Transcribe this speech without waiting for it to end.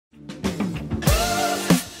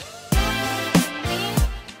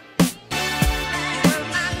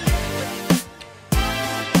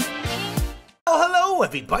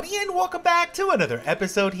everybody, and welcome back to another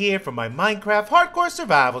episode here from my Minecraft Hardcore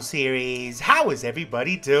Survival Series. How is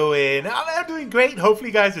everybody doing? I'm doing great. Hopefully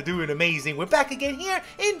you guys are doing amazing. We're back again here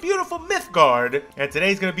in beautiful Mythgard, and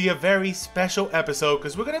today's going to be a very special episode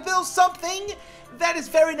because we're going to build something that is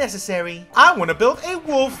very necessary. I want to build a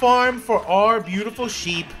wool farm for our beautiful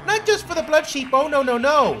sheep. Not just for the blood sheep, oh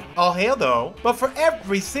no. All hail though, but for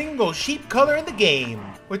every single sheep color in the game,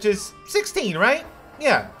 which is 16, right?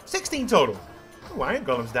 Yeah, 16 total. Ooh, iron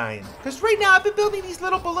golem's dying. Because right now I've been building these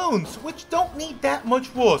little balloons, which don't need that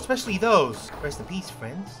much wool, especially those. Rest in peace,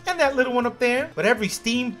 friends. And that little one up there. But every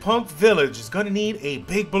steampunk village is gonna need a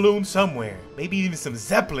big balloon somewhere. Maybe even some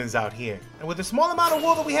zeppelins out here. And with the small amount of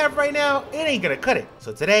wool that we have right now, it ain't gonna cut it.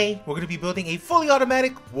 So today, we're gonna be building a fully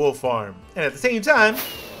automatic wool farm. And at the same time,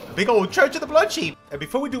 a big old church of the blood sheep. And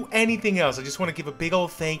before we do anything else, I just want to give a big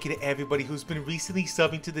old thank you to everybody who's been recently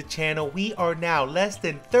subbing to the channel. We are now less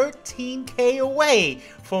than 13K away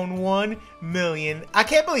from 1 million. I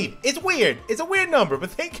can't believe it. It's weird. It's a weird number,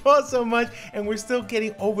 but thank you all so much. And we're still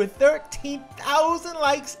getting over 13,000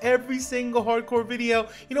 likes every single hardcore video.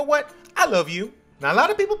 You know what? I love you. Now, a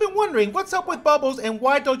lot of people have been wondering what's up with Bubbles and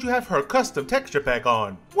why don't you have her custom texture pack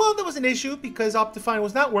on? Well, there was an issue because Optifine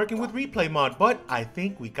was not working with replay mod, but I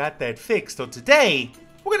think we got that fixed. So today,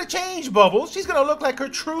 we're gonna change Bubbles. She's gonna look like her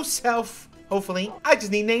true self, hopefully. I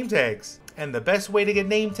just need name tags. And the best way to get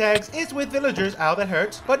name tags is with villagers. Ow, that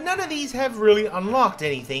hurts. But none of these have really unlocked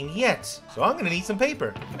anything yet. So I'm gonna need some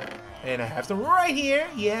paper. And I have some right here.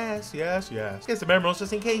 Yes. Get some emeralds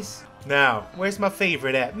just in case. Now, where's my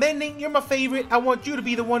favorite at? Mending, you're my favorite. I want you to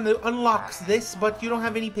be the one that unlocks this, but you don't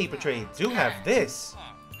have any paper trades. Do have this.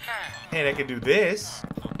 And I can do this.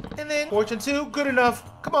 And then Fortune 2, good enough.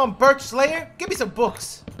 Come on, Birch Slayer, give me some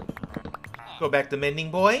books. Go back to Mending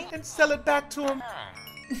Boy and sell it back to him.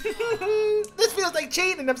 This feels like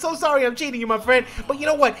cheating. I'm so sorry I'm cheating you, my friend. But you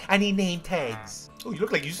know what? I need name tags. Oh, you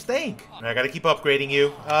look like you stink. I gotta keep upgrading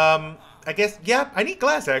you. I guess, yeah, I need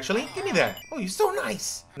glass actually. Give me that. Oh, you're so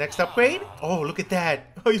nice. Next upgrade. Oh, look at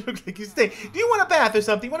that. Oh, you look like you stink. Do you want a bath or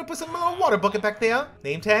something? You want to put some little water bucket back there?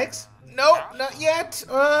 Name tags? No, not yet.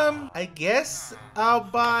 I guess I'll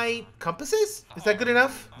buy compasses? Is that good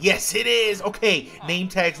enough? Yes, it is. Okay, name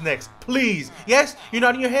tags next. Please. Yes? You're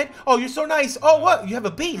nodding your head? Oh, you're so nice. Oh, what? You have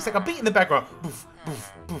a bee. It's like a bee in the background. Boof,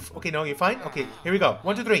 boof, boof. Okay, no, you're fine. Okay, here we go.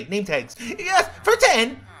 1, 2, 3. Name tags. Yes, for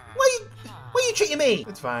 10. Why are you treating me?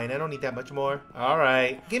 It's fine. I don't need that much more. All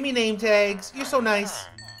right. Give me name tags. You're so nice.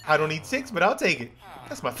 I don't need 6, but I'll take it.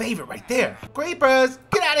 That's my favorite right there. Creepers,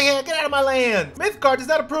 get out of here. Get out of my land. Mythgard does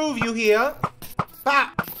not approve you here.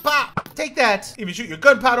 Pop, pop. Take that. Even shoot your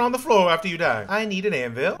gunpowder on the floor after you die. I need an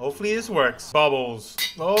anvil. Hopefully this works. Bubbles.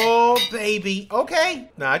 Oh, baby. Okay.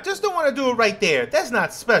 Now, I just don't want to do it right there. That's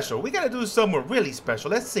not special. We got to do somewhere really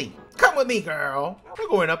special. Let's see. Come with me, girl. We're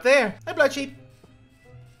going up there. Hey, blood sheep.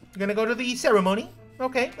 You're gonna go to the ceremony?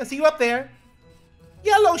 Okay, I see you up there.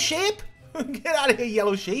 Yellow sheep! Get out of here,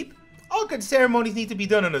 yellow sheep. All good ceremonies need to be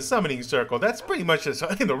done in a summoning circle. That's pretty much just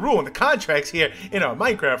in the rule and the contracts here in our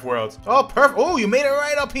Minecraft worlds. Oh, perfect. Oh, you made it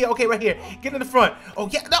right up here. Okay, right here. Get in the front. Oh,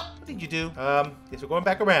 yeah. No. What did you do? Guess we're going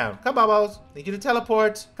back around. Come, Bubbles. Need you to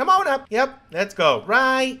teleport. Come on up. Yep. Let's go.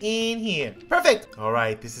 Right in here. Perfect. All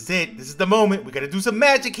right. This is it. This is the moment. We got to do some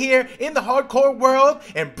magic here in the hardcore world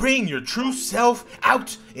and bring your true self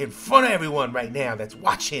out in front of everyone right now that's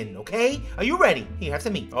watching. Okay? Are you ready? Here, have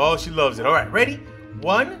some meat. Oh, she loves it. All right. Ready?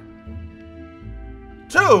 1,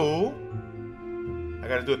 2. I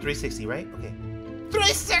gotta do a 360, right? Okay.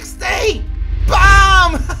 360!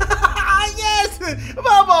 Bomb! Yes!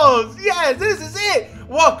 Bubbles! Yes, this is it!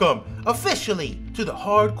 Welcome, officially, to the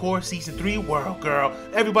Hardcore Season 3 world, girl.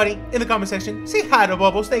 Everybody, in the comment section, say hi to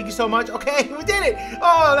Bubbles. Thank you so much. Okay, we did it!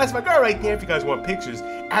 Oh, that's my girl right there. If you guys want pictures,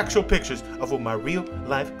 actual pictures of what my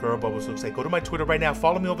real-life girl Bubbles looks like, go to my Twitter right now.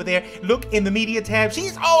 Follow me over there. Look in the media tab.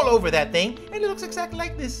 She's all over that thing, and it looks exactly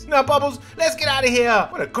like this. Now, Bubbles, let's get out of here.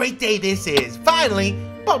 What a great day this is. Finally,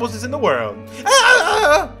 Bubbles is in the world.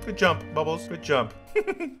 Ah! Good jump, Bubbles. Good jump.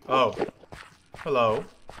 Oh. Hello.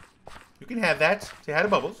 You can have that. Say hi to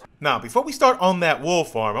Bubbles. Now, before we start on that wool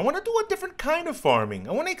farm, I want to do a different kind of farming.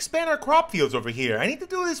 I want to expand our crop fields over here. I need to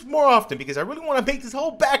do this more often because I really want to make this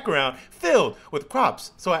whole background filled with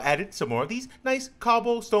crops. So I added some more of these nice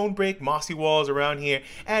cobblestone brick mossy walls around here.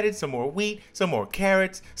 Added some more wheat, some more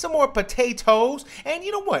carrots, some more potatoes. And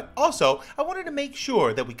you know what? Also, I wanted to make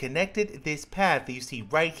sure that we connected this path that you see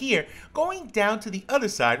right here going down to the other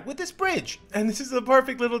side with this bridge. And this is a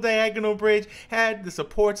perfect little diagonal bridge. Had the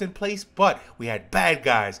supports in place, but we had bad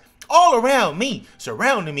guys all around me,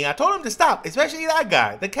 surrounding me. I told him to stop, especially that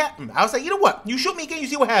guy, the captain. I was like, you know what? You shoot me again, you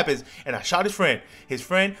see what happens. And I shot his friend. His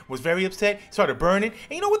friend was very upset, started burning.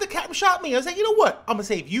 And you know what? The captain shot me. I was like, you know what? I'm gonna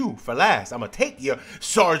save you for last. I'm gonna take your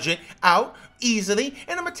sergeant out easily,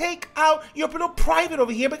 and I'm gonna take out your little private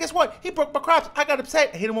over here. But guess what? He broke my crops. I got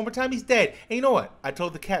upset. I hit him one more time. He's dead. And you know what? I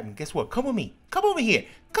told the captain, guess what? Come with me. Come over here.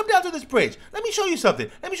 Come down to this bridge. Let me show you something.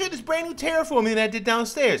 Let me show you this brand new terraforming that I did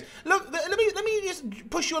downstairs. Look, let me just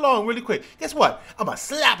push you along really quick. Guess what? I'm gonna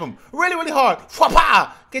slap him really, really hard.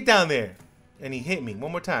 Fwapa! Get down there. And he hit me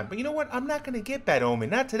one more time. But you know what? I'm not gonna get Bad Omen.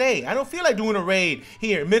 Not today. I don't feel like doing a raid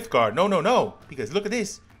here in Mythgard. No, no, no. Because look at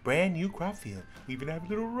this. Brand new crop field. We even have a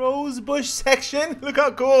little rose bush section. Look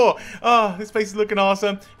how cool. Oh, this place is looking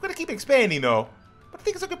awesome. We're gonna keep expanding though. But I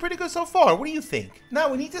think it's looking pretty good so far. What do you think? Now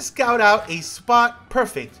we need to scout out a spot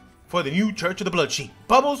perfect for the new Church of the Blood Sheep.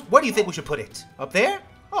 Bubbles, where do you think we should put it? Up there?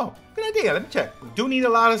 Oh, good idea. Let me check. We do need a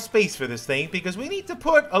lot of space for this thing because we need to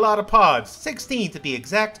put a lot of pods. 16 to be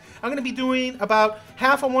exact. I'm going to be doing about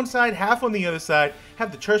half on one side, half on the other side.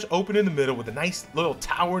 Have the church open in the middle with a nice little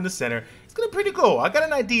tower in the center. It's going to be pretty cool. I got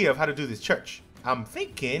an idea of how to do this church. I'm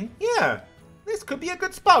thinking, yeah, this could be a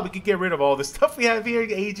good spot. We could get rid of all the stuff we have here,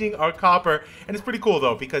 aging our copper. And it's pretty cool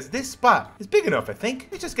though because this spot is big enough, I think.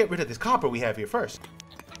 Let's just get rid of this copper we have here first.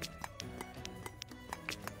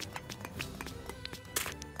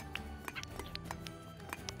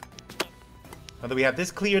 Now that we have this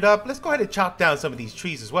cleared up, let's go ahead and chop down some of these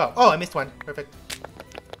trees as well. Oh, I missed one. Perfect.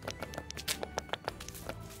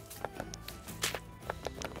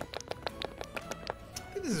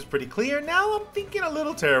 I think this is pretty clear. Now I'm thinking a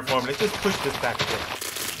little terraforming. Let's just push this back a bit.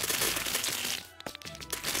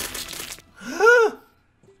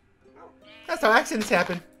 That's how accidents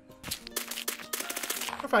happen.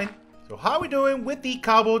 We're fine. So how are we doing with the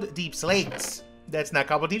cobbled deep slates? That's not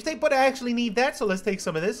cobbled deep slate, but I actually need that, so let's take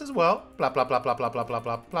some of this as well. Plop, plop, plop, plop, plop, plop, plop,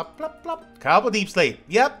 plop, plop, plop, plop. Cobbled deep slate.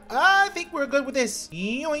 Yep, I think we're good with this.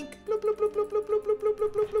 Yoink. Bloop, bloop, bloop, bloop, bloop, bloop, bloop, bloop,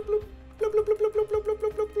 bloop, bloop, bloop. Bloop, bloop, bloop, bloop, bloop, bloop,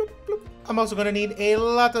 bloop, bloop, bloop, bloop. I'm also gonna need a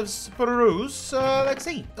lot of spruce. Let's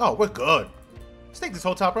see. Oh, we're good. Let's take this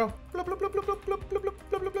whole top row. Bloop, bloop, bloop, bloop, bloop, bloop, bloop, bloop,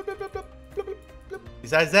 bloop, bloop, bloop, bloop, bloop, bloop, bloop.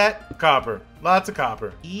 Besides that, copper. Lots of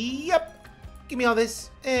copper. Yep. Give me all this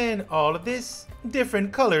and all of this.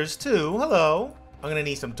 Different colors too. Hello. I'm gonna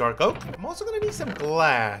need some dark oak. I'm also gonna need some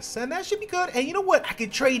glass, and that should be good. And you know what? I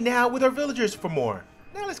can trade now with our villagers for more.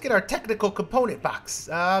 Now let's get our technical component box.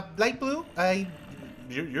 Light blue.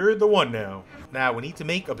 You're the one now. Now we need to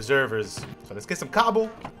make observers. So let's get some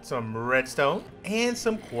cobble, some redstone, and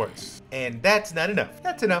some quartz. And that's not enough.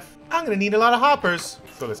 That's enough. I'm gonna need a lot of hoppers.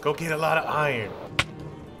 So let's go get a lot of iron.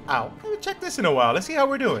 Ow. I haven't checked this in a while. Let's see how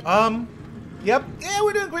we're doing. Yep. Yeah,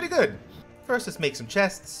 we're doing pretty good. First, let's make some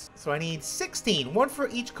chests. So I need 16, one for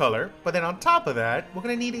each color. But then on top of that, we're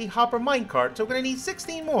gonna need a hopper minecart. So we're gonna need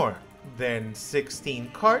 16 more. Then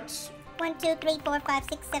 16 carts. 1, 2, 3, 4, 5,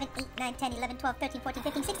 6, 7, 8, 9, 10, 11, 12, 13, 14,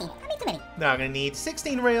 15, 16. I made too many. Now I'm gonna need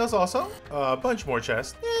 16 rails also. A bunch more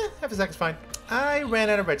chests. Half a stack is fine. I ran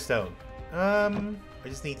out of redstone. I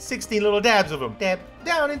just need 16 little dabs of them. Dab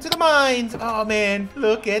down into the mines. Oh man,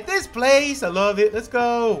 look at this place. I love it. Let's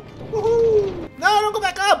go. Woohoo! No, don't go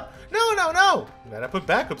back up. No, no, no. Glad I put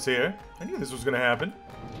backups here. I knew this was gonna happen.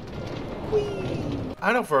 Whee!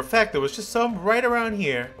 I know for a fact there was just some right around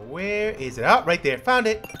here. Where is it? Oh, right there. Found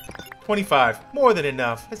it. 25. More than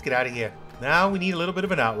enough. Let's get out of here. Now we need a little bit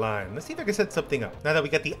of an outline. Let's see if I can set something up. Now that we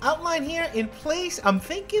got the outline here in place, I'm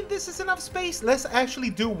thinking this is enough space. Let's actually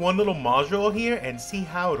do one little module here and see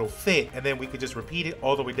how it'll fit. And then we could just repeat it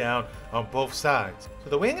all the way down on both sides. So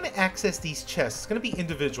the way I'm going to access these chests is going to be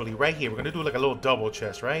individually right here. We're going to do like a little double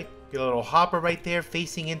chest, right? Get a little hopper right there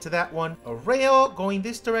facing into that one. A rail going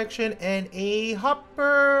this direction and a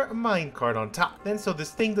hopper minecart on top. Then so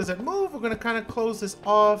this thing doesn't move, we're going to kind of close this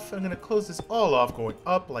off. I'm going to close this all off going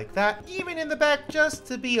up like that. Even in the back just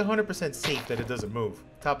to be 100% safe that it doesn't move.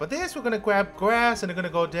 Top of this, we're going to grab grass and we're going to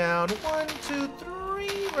go down 1, 2,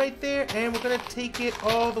 3 right there. And we're going to take it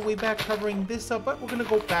all the way back covering this up. But we're going to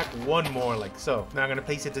go back one more like so. Now I'm going to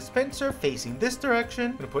place a dispenser facing this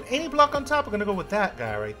direction. I'm going to put any block on top. We're going to go with that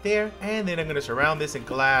guy right there. And then I'm going to surround this in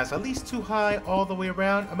glass at least 2 high all the way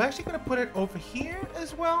around. I'm actually going to put it over here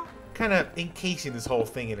as well. Kind of encasing this whole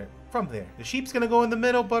thing in it from there. The sheep's going to go in the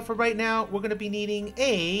middle. But for right now, we're going to be needing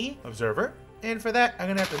a observer. And for that, I'm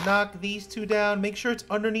gonna have to knock these two down. Make sure it's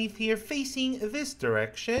underneath here, facing this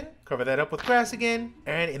direction. Cover that up with grass again.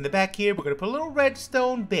 And in the back here, we're gonna put a little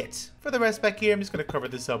redstone bit. For the rest back here, I'm just gonna cover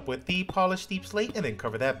this up with the polished deep slate and then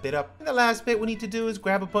cover that bit up. And the last bit we need to do is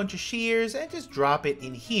grab a bunch of shears and just drop it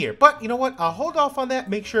in here. But you know what? I'll hold off on that.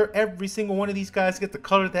 Make sure every single one of these guys get the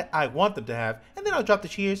color that I want them to have. And then I'll drop the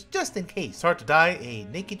shears just in case. It's hard to dye a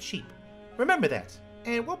naked sheep. Remember that.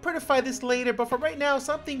 And we'll prettify this later, but for right now,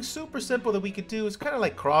 something super simple that we could do is kind of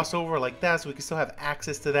like crossover like that, so we can still have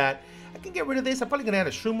access to that. I can get rid of this. I'm probably going to add a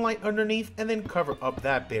shroom light underneath and then cover up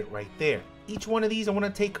that bit right there. Each one of these I want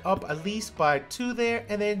to take up at least by 2 there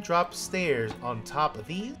and then drop stairs on top of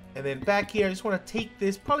these. And then back here, I just want to take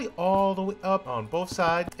this probably all the way up on both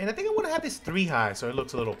sides. And I think I want to have this 3 high so it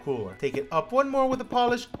looks a little cooler. Take it up one more with a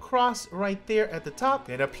polish cross right there at the top.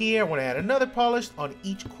 And up here, I want to add another polish on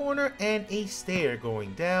each corner and a stair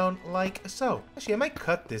going down like so. Actually, I might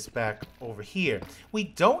cut this back over here. We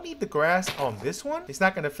don't need the grass on this one. It's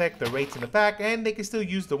not going to affect the rates in the back, and they can still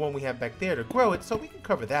use the one we have back there to grow it, so we can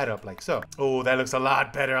cover that up like so. Oh, that looks a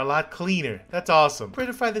lot better, a lot cleaner. That's awesome.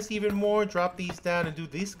 Prettify this even more, drop these down and do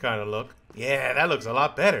this kind of look. Yeah, that looks a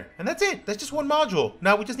lot better. And that's it. That's just one module.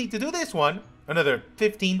 Now we just need to do this one another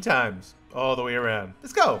 15 times all the way around.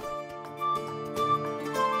 Let's go.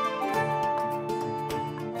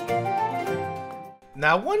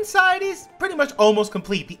 Now one side is pretty much almost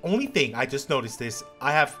complete. The only thing, I just noticed this,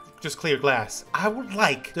 I have just clear glass. I would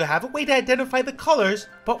like to have a way to identify the colors,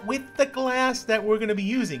 but with the glass that we're going to be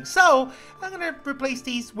using. So I'm going to replace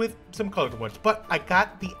these with some colored ones, but I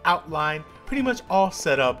got the outline pretty much all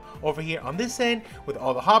set up over here on this end with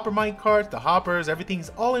all the hopper mine carts, the hoppers, everything's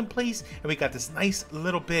all in place, and we got this nice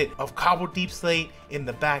little bit of cobbled deep slate in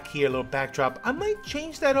the back here, a little backdrop. I might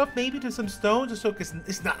change that up maybe to some stones just so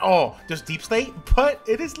it's not all just deep slate, but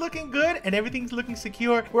it is looking good and everything's looking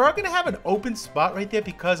secure. We're all gonna have an open spot right there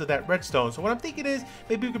because of that redstone. So what I'm thinking is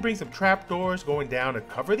maybe we could bring some trap doors going down to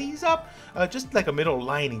cover these up, just like a middle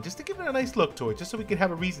lining, just to give it a nice look to it, just so we can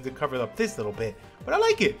have a reason to cover up this little bit. But I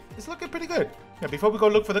like it. It's looking pretty good. Now before we go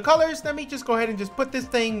look for the colors, let me just go ahead and just put this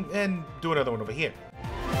thing and do another one over here.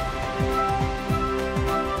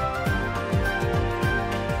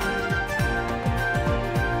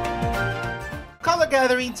 Color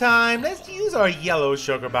gathering time. Let's use our yellow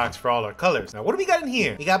sugar box for all our colors. Now what do we got in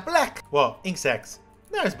here? We got black. Well, ink sacs.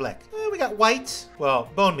 There's black. We got white. Well,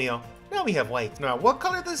 bone meal. Now we have white. Now what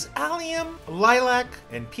color does allium, lilac,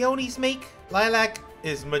 and peonies make? Lilac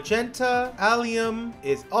is magenta, allium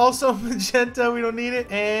is also magenta, we don't need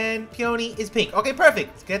it, and peony is pink. Okay, perfect.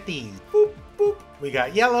 Let's get these. Boop, boop. We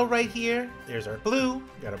got yellow right here. There's our blue.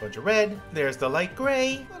 Got a bunch of red. There's the light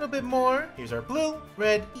gray. A little bit more. Here's our blue,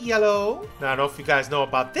 red, yellow. Now, I don't know if you guys know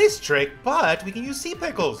about this trick, but we can use sea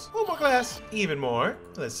pickles. One more glass. Even more.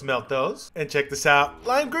 Let's smelt those. And check this out.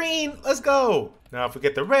 Lime green. Let's go. Now, if we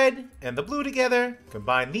get the red and the blue together,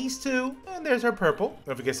 combine these two, and there's our purple.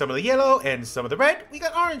 Now, if we get some of the yellow and some of the red, we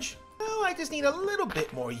got orange. Now, I just need a little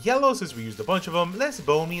bit more yellow since we used a bunch of them. Let's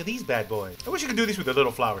bone meal these bad boys. I wish you could do these with the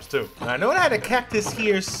little flowers, too. Now, I know I had a cactus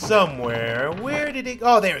here somewhere. Where did it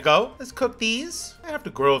go? Oh, there we go. Let's cook these. I have to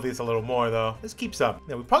grow these a little more, though. Let's keep some.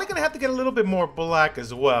 Now, we're probably going to have to get a little bit more black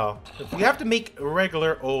as well. If we have to make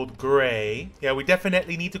regular old gray, yeah, we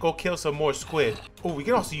definitely need to go kill some more squid. Oh, we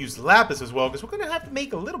can also use lapis as well, because we're going to have to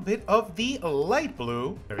make a little bit of the light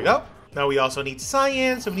blue. There we go. Now we also need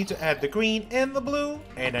cyan, so we need to add the green and the blue.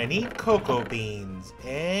 And I need cocoa beans.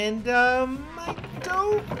 And, I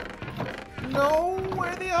don't know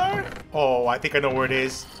where they are. Oh, I think I know where it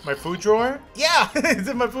is. My food drawer? Yeah, it's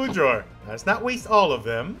in my food drawer. Let's not waste all of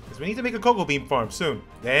them, because we need to make a cocoa bean farm soon.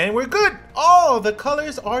 And we're good. Oh, the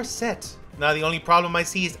colors are set. Now the only problem I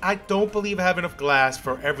see is I don't believe I have enough glass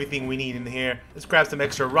for everything we need in here. Let's grab some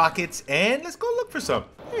extra rockets and let's go look for some.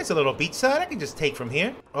 Here's a little beach side I can just take from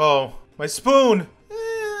here. Oh, my spoon.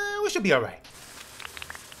 We should be all right.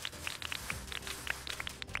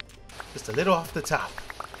 Just a little off the top.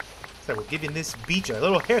 So we're giving this beach a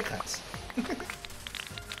little haircut.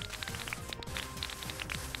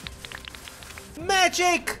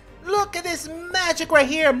 Magic! Look at this magic right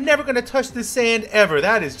here. I'm never gonna touch this sand ever.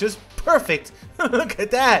 That is just perfect. Look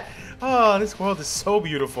at that. Oh, this world is so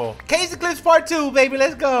beautiful. Case Eclipse Part 2, baby.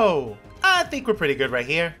 Let's go. I think we're pretty good right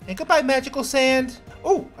here. And goodbye, magical sand.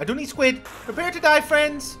 Oh, I do need squid. Prepare to die,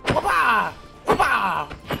 friends. Whoopah!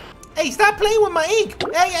 Whoopah! Hey, stop playing with my ink.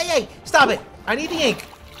 Hey. Stop it. I need the ink.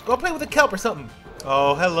 Go play with a kelp or something.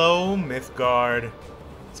 Oh, hello, Mythgard.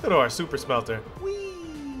 Let's go to our super smelter.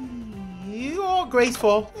 Whee! All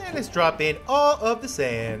graceful. And let's drop in all of the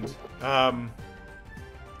sand.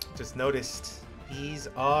 Just noticed these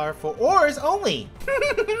are for ores only.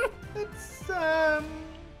 Let's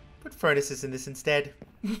put furnaces in this instead.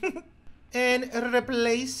 And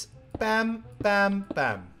replace. Bam, bam,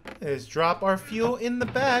 bam. Let's drop our fuel in the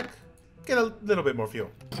back. Get a little bit more fuel.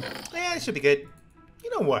 Yeah, it should be good. You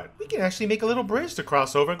know what? We can actually make a little bridge to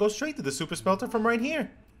cross over and go straight to the super smelter from right here.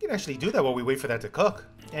 We can actually do that while we wait for that to cook.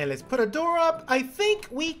 And let's put a door up. I think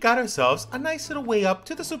we got ourselves a nice little way up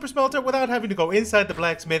to the super smelter without having to go inside the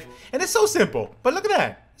blacksmith. And it's so simple. But look at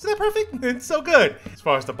that. Isn't that perfect? It's so good. As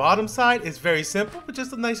far as the bottom side, it's very simple, but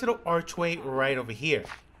just a nice little archway right over here.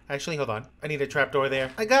 Actually, hold on. I need a trapdoor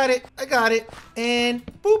there. I got it. I got it. And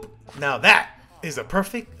boop. Now that is a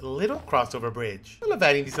perfect little crossover bridge. I love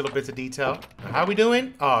adding these little bits of detail. Now, how are we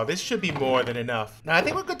doing? Oh, this should be more than enough. Now, I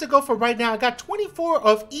think we're good to go for right now. I got 24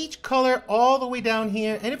 of each color all the way down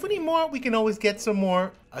here. And if we need more, we can always get some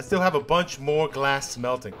more. I still have a bunch more glass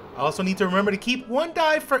smelting. I also need to remember to keep one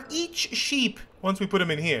dye for each sheep once we put them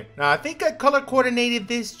in here. Now, I think I color coordinated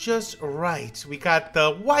this just right. We got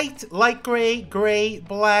the white, light gray, gray,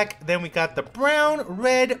 black. Then we got the brown,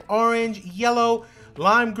 red, orange, yellow,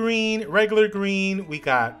 lime green, regular green. We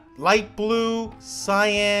got light blue,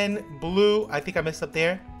 cyan, blue. I think I messed up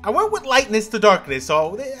there. I went with lightness to darkness,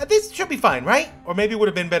 so this should be fine, right? Or maybe it would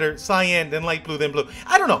have been better cyan, then light blue, then blue.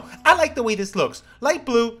 I don't know. I like the way this looks. Light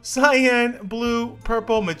blue, cyan, blue,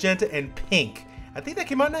 purple, magenta, and pink. I think that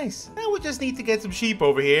came out nice. Now we just need to get some sheep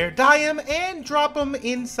over here, dye them, and drop them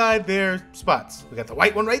inside their spots. We got the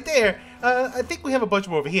white one right there. I think we have a bunch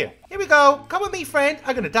more over here. Here we go. Come with me, friend.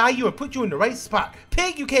 I'm gonna dye you and put you in the right spot.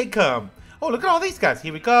 Pig, you can't come. Oh, look at all these guys.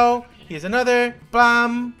 Here we go. Here's another.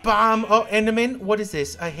 Bomb, bomb. Oh, Enderman. What is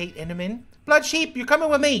this? I hate Enderman. Blood sheep, you're coming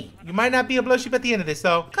with me. You might not be a blood sheep at the end of this,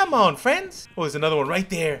 though. Come on, friends. Oh, there's another one right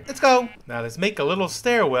there. Let's go. Now let's make a little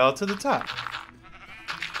stairwell to the top.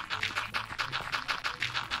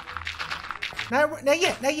 Not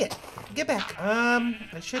yet, not yet. Get back.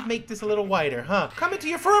 I should make this a little wider, huh? Come into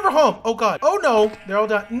your forever home. Oh, God. Oh, no. They're all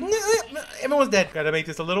done. Everyone's dead. Gotta make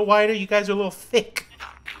this a little wider. You guys are a little thick.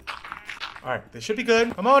 All right, this should be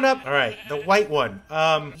good. Come on up. All right, the white one.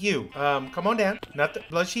 You. Come on down. Not the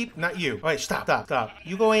blood sheep, not you. All right, stop, stop, stop.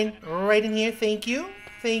 You go in right in here. Thank you.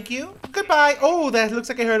 Thank you. Goodbye. Oh, that looks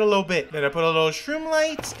like I heard a little bit. Then I put a little shroom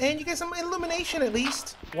light, and you get some illumination at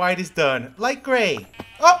least. White is done. Light gray.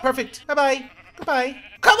 Oh, perfect. Bye-bye. Goodbye.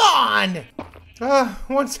 Come on!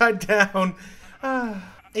 One side down.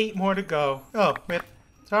 8 more to go. Oh, man.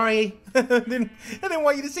 Sorry. I didn't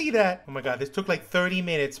want you to see that. Oh my God, this took like 30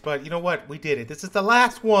 minutes, but you know what? We did it. This is the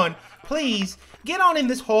last one. Please, get on in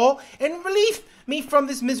this hole and relieve me from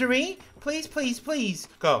this misery. Please, please, please.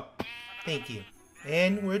 Go. Thank you.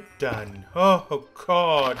 And we're done. Oh,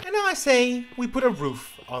 God. And now I say we put a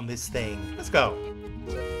roof on this thing. Let's go.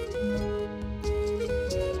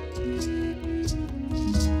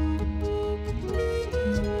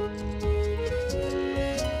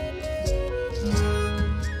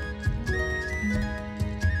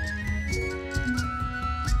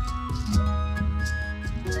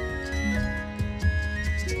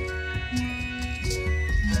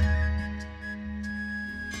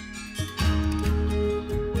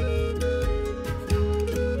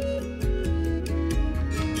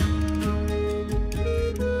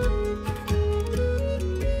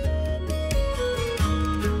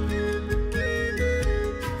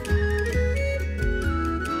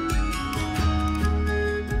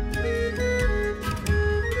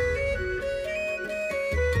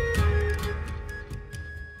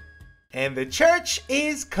 And the church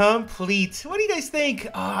is complete. What do you guys think? Oh,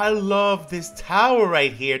 I love this tower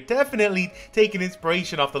right here. Definitely taking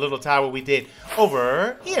inspiration off the little tower we did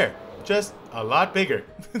over here. Just a lot bigger.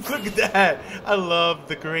 Look at that. I love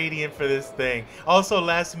the gradient for this thing. Also,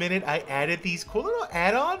 last minute, I added these cool little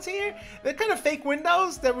add-ons here. They're kind of fake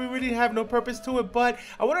windows that we really have no purpose to it, but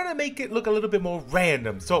I wanted to make it look a little bit more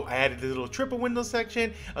random. So I added this little triple window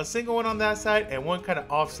section, a single one on that side, and one kind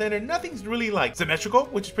of off-center. Nothing's really like symmetrical,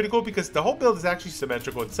 which is pretty cool because the whole build is actually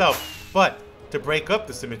symmetrical itself. But to break up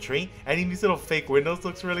the symmetry, adding these little fake windows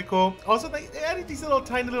looks really cool. Also, they added these little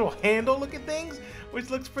tiny little handle looking things, which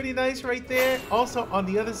looks pretty nice right there. Also, on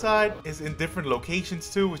the other side is in different locations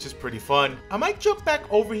too, which is pretty fun. I might jump back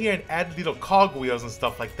over here and add little cogwheels and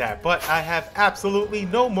stuff like that, but I have absolutely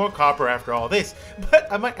no more copper after all this. But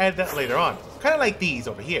I might add that later on. Kind of like these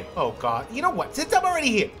over here. Oh God, you know what? Since I'm already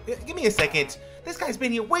here, give me a second. This guy's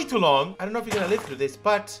been here way too long. I don't know if you're gonna live through this,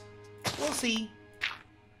 but we'll see.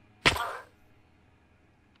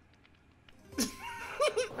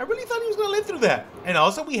 I really thought he was gonna live through that. And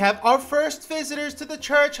also we have our first visitors to the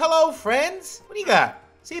church. Hello, friends. What do you got?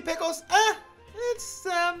 See pickles? It's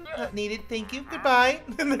not needed. Thank you. Goodbye.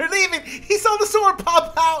 And they're leaving. He saw the sword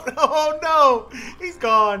pop out. Oh no. He's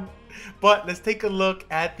gone. But let's take a look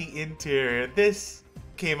at the interior. This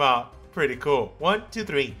came out pretty cool. 1, 2,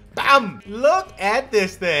 3. Bam! Look at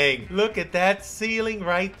this thing. Look at that ceiling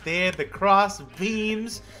right there. The cross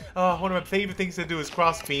beams. Oh, one of my favorite things to do is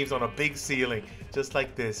cross beams on a big ceiling. Just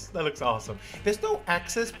like this. That looks awesome. There's no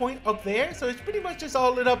access point up there, so it's pretty much just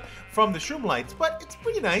all lit up from the shroom lights. But it's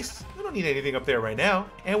pretty nice. We don't need anything up there right now.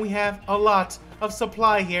 And we have a lot of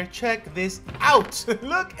supply here. Check this out.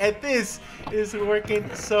 Look at this. It's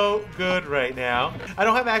working so good right now. I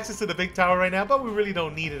don't have access to the big tower right now, but we really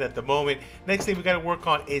don't need it at the moment. Next thing we got to work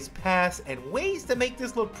on is paths and ways to make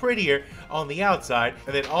this look prettier on the outside.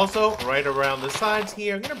 And then also right around the sides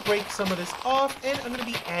here, I'm going to break some of this off, and I'm going to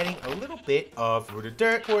be adding a little bit of rooted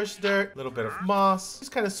dirt, coarse dirt, a little bit of moss.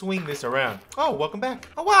 Just kind of swing this around. Oh, welcome back.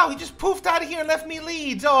 Oh, wow, he just poofed out of here and left me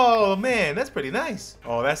leads. Oh, man, that's pretty nice.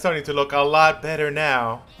 Oh, that's starting to look a lot better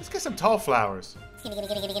now. Let's get some tall flowers.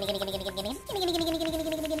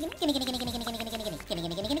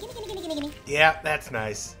 Yeah, that's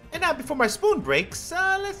nice. And now before my spoon breaks,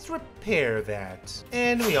 let's repair that.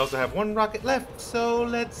 And we also have one rocket left, so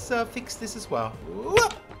let's fix this as well.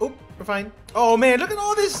 Whoop! Oop, we're fine. Oh man, look at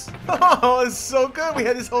all this. Oh, it's so good. We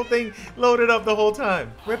had this whole thing loaded up the whole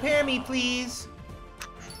time. Repair me, please.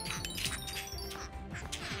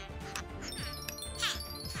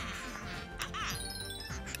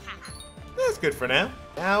 That's good for now.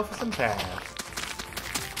 Now for some paths.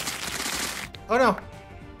 Oh no.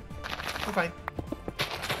 I'm fine.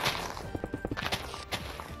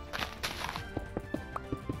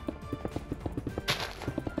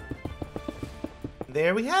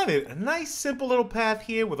 There we have it. A nice simple little path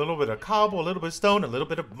here with a little bit of cobble, a little bit of stone, a little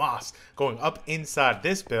bit of moss going up inside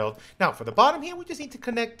this build. Now for the bottom here, we just need to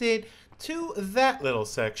connect it to that little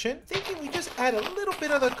section. Thinking we just add a little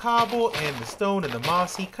bit of the cobble and the stone and the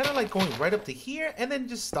mossy, kind of like going right up to here, and then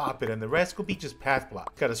just stop it, and the rest will be just path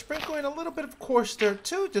block. Got to sprinkle in a little bit of coarse dirt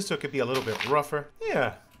too, just so it could be a little bit rougher.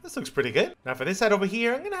 Yeah. This looks pretty good. Now for this side over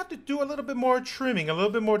here, I'm going to have to do a little bit more trimming, a little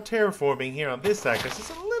bit more terraforming here on this side, because it's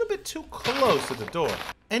a little bit too close to the door.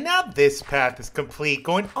 And now this path is complete,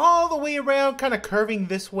 going all the way around, kind of curving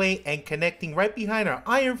this way and connecting right behind our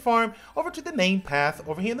iron farm over to the main path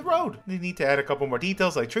over here in the road. We need to add a couple more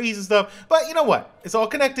details like trees and stuff, but you know what? It's all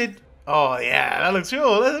connected. Oh yeah, that looks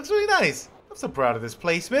cool. That looks really nice. I'm so proud of this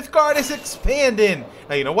place. Mythgard is expanding.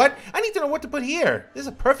 Now, you know what? I need to know what to put here. This is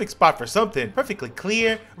a perfect spot for something. Perfectly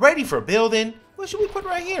clear, ready for building. What should we put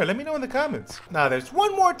right here? Let me know in the comments. Now, there's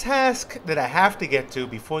one more task that I have to get to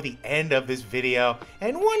before the end of this video,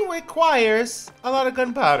 and one requires a lot of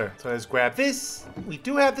gunpowder. So let's grab this. We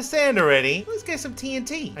do have the sand already. Let's get some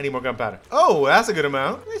TNT. I need more gunpowder. Oh, that's a good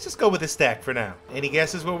amount. Let's just go with a stack for now. Any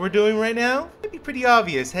guesses what we're doing right now? It'd be pretty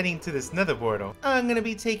obvious heading to this nether portal. I'm gonna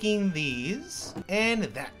be taking these and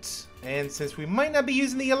that. And since we might not be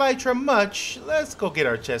using the elytra much, let's go get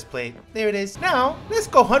our chest plate. There it is. Now, let's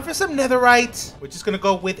go hunt for some netherite. We're just gonna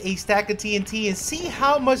go with a stack of TNT and see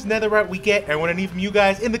how much netherite we get. I wanna know from you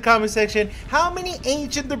guys in the comment section, how many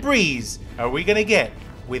ancient debris are we gonna get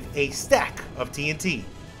with a stack of TNT?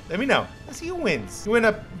 Let me know. Let's see who wins. You win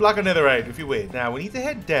a block of netherite if you win. Now, we need to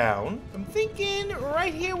head down. I'm thinking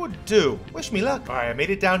right here would do. Wish me luck. All right, I made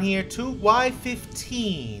it down here to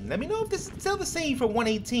Y15. Let me know if this is still the same for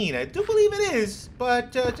 118. I do believe it is,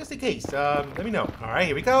 but just in case, let me know. All right,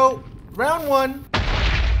 here we go. Round one.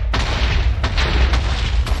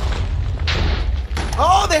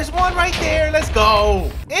 Oh, there's one right there. Let's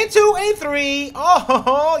go. And 2 and 3.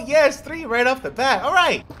 Oh, yes, 3 right off the bat. All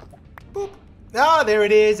right. Boop. Ah, there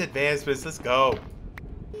it is. Advancements. Let's go.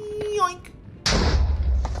 Yoink.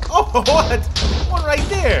 Oh, what? One right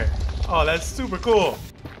there. Oh, that's super cool.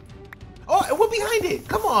 Oh, and one behind it.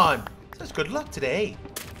 Come on. Such good luck today.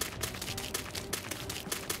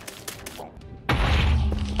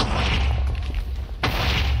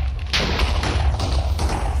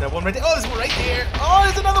 Is that one right there? Oh, there's one right there. Oh,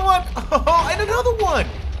 there's another one. Oh, and another one.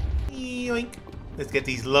 Yoink. Let's get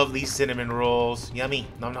these lovely cinnamon rolls. Yummy.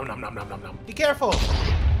 Nom nom nom nom nom nom nom. Be careful.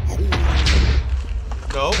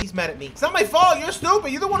 No, he's mad at me. It's not my fault. You're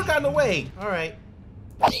stupid. You're the one who got in the way. All right.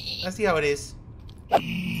 Let's see how it is.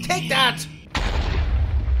 Take that.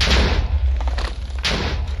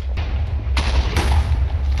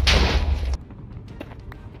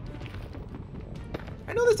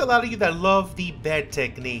 I know there's a lot of you that love the bed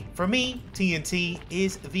technique. For me, TNT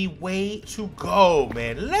is the way to go,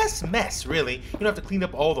 man. Less mess, really. You don't have to clean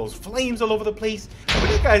up all those flames all over the place. What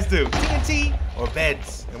do you guys do? TNT or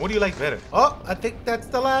beds? And what do you like better? Oh, I think that's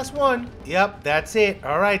the last one. Yep, that's it.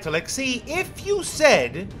 All right, so let's see. If you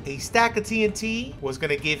said a stack of TNT was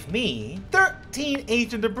gonna give me Team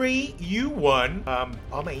Ancient Debris, you won.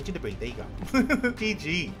 All my Ancient Debris, there you go.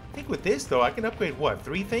 GG. I think with this though, I can upgrade what,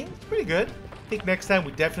 3 things? Pretty good. I think next time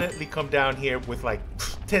we definitely come down here with like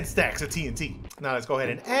 10 stacks of TNT. Now let's go ahead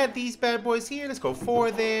and add these bad boys here. Let's go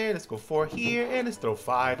 4 there, let's go 4 here, and let's throw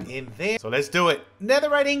 5 in there. So let's do it.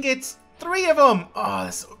 Netherite ingots, 3 of them. Oh,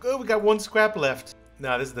 that's so good. We got 1 scrap left.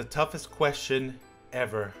 Now this is the toughest question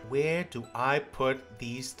ever. Where do I put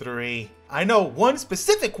these 3? I know one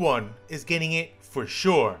specific one is getting it for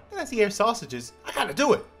sure. And that's the air sausages. I gotta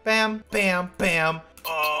do it. Bam, bam, bam.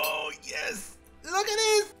 Oh, yes. Look at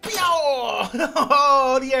this.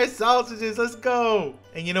 Oh, the air sausages. Let's go.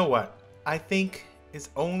 And you know what? I think it's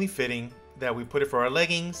only fitting that we put it for our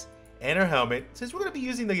leggings and our helmet. Since we're gonna be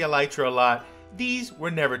using the elytra a lot, these we're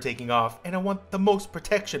never taking off, and I want the most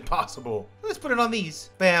protection possible. Let's put it on these.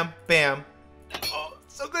 Bam, bam. Oh,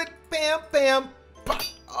 so good. Bam, bam. Pop.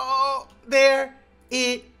 Oh, there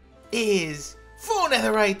it is. Full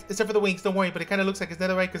netherite, except for the wings, don't worry, but it kind of looks like it's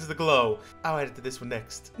netherite because of the glow. I'll add it to this one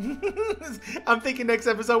next. I'm thinking next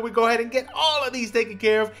episode we go ahead and get all of these taken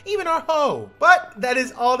care of, even our hoe. But that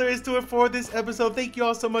is all there is to it for this episode. Thank you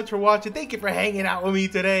all so much for watching. Thank you for hanging out with me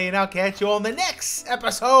today, and I'll catch you on the next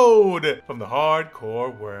episode from the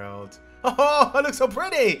hardcore world. Oh, it looks so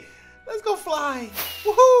pretty. Let's go fly.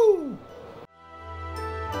 Woohoo!